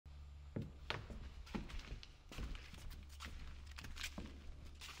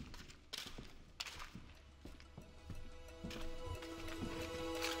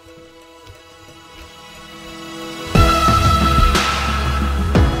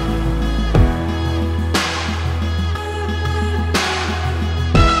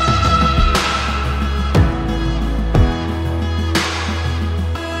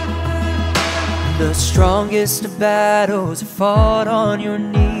strongest of battles are fought on your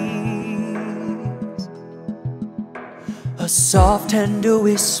knees. A soft tender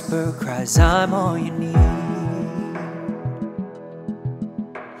whisper cries, I'm all you need.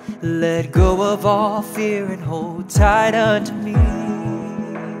 Let go of all fear and hold tight unto me,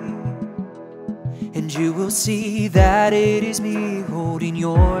 and you will see that it is me holding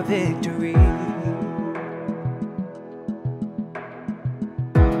your victory.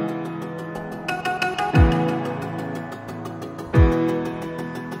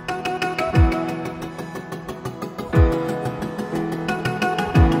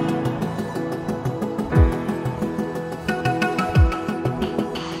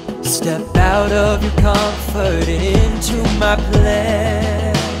 Step out of your comfort and into my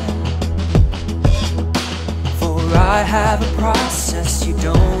plan, for I have a process you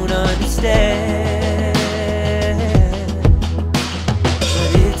don't understand.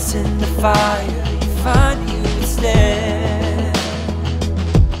 But it's in the fire you find you stand.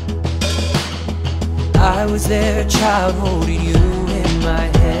 I was there, a child holding you in my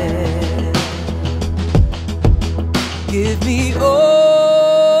hand. Give me all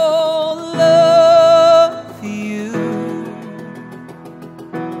of you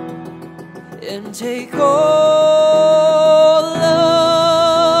and take all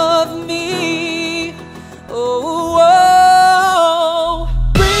of me. Oh, oh.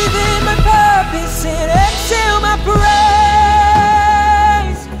 Breathe in my purpose and exhale my praise.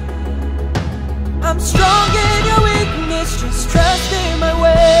 I'm strong in your weakness, just trust in my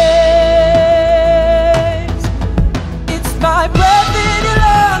ways. It's my breath in your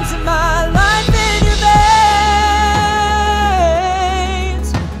lungs and my life in your veins.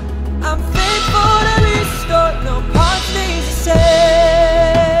 I'm faithful to restore, no part stays the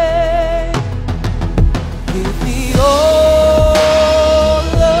same. Give me all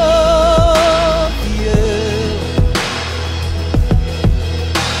of you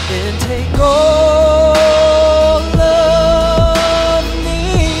and take all of me.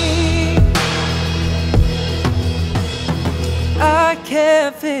 I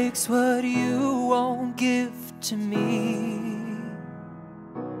can't fix what you won't give to me.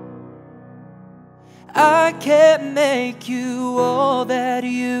 I can't make you all that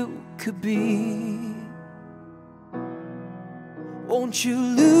you could be. Won't you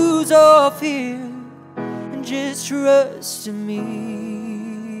lose all fear and just trust in me?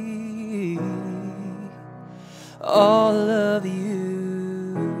 All of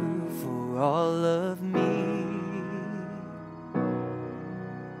you for all of me.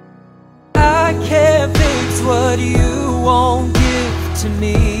 I can't fix what you won't give to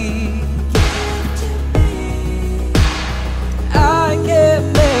me. I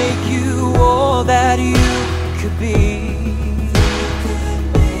can't make you all that you could be.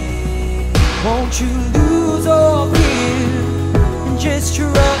 Won't you lose all fear and just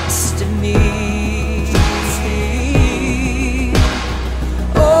trust in me?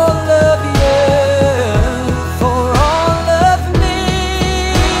 All of you for all of me.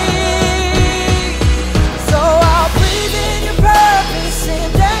 So I'll breathe in your purpose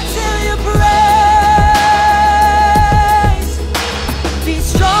and exhale your praise. Be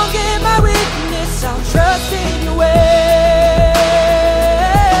strong in my weakness, I'll trust in your ways.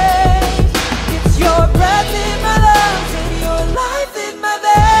 It's your breath in my lungs and your life in my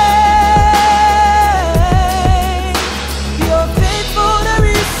veins. You're faithful to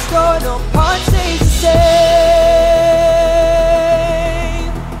restore, no part stays the same.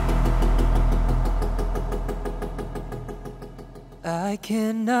 I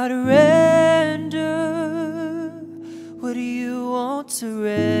cannot render what you won't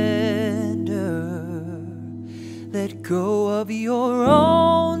surrender. Let go of your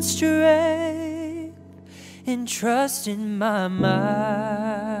own strength and trust in my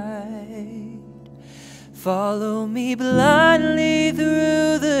might. Follow me blindly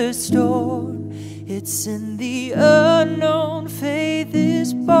through the storm. It's in the unknown faith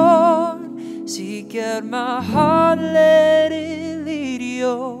is born. Seek out my heart, let it lead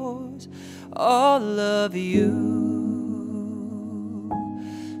yours. All of you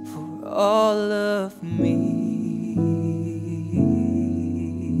for all of